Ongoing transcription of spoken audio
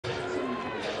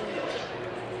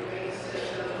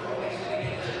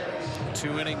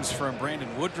2 innings from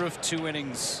Brandon Woodruff, 2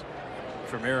 innings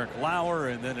from Eric Lauer,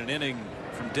 and then an inning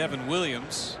from Devin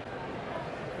Williams.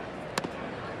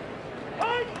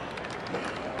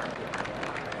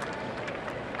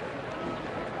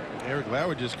 Eric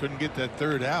Lauer just couldn't get that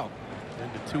third out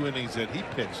in the 2 innings that he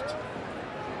pitched.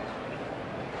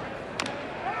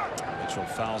 Mitchell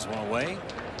fouls one away.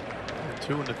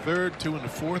 2 in the third, 2 in the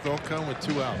fourth, all come with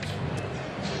 2 outs.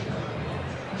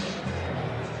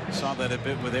 Saw that a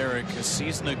bit with Eric a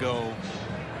season ago.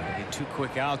 He had 2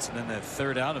 quick outs, and then that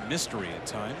third out, a mystery at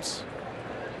times.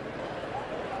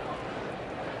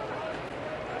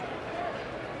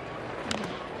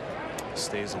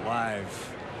 Stays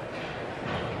alive.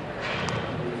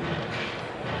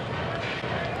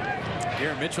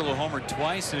 Garrett Mitchell a homer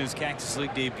twice in his Cactus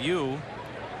League debut.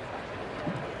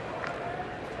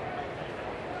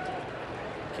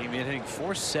 Came in hitting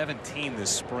 .417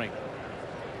 this spring.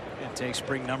 Can't take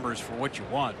spring numbers for what you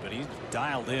want, but he's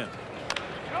dialed in.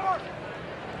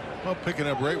 Well, picking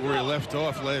up right where he left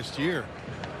off last year.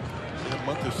 In the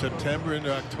month of September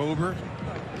into October,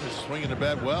 just swinging the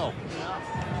bat well.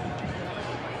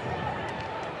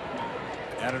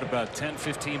 Added about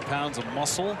 10-15 pounds of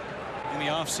muscle in the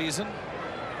offseason.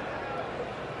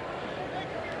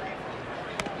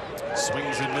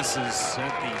 Swings and misses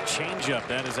at the changeup.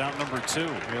 That is out number 2.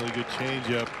 Really good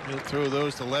changeup. He'll throw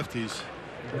those to lefties.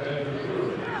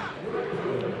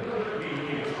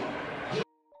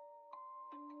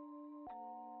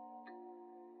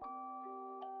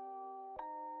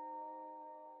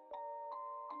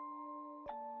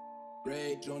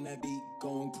 Rage on that beat,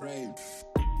 going crazy.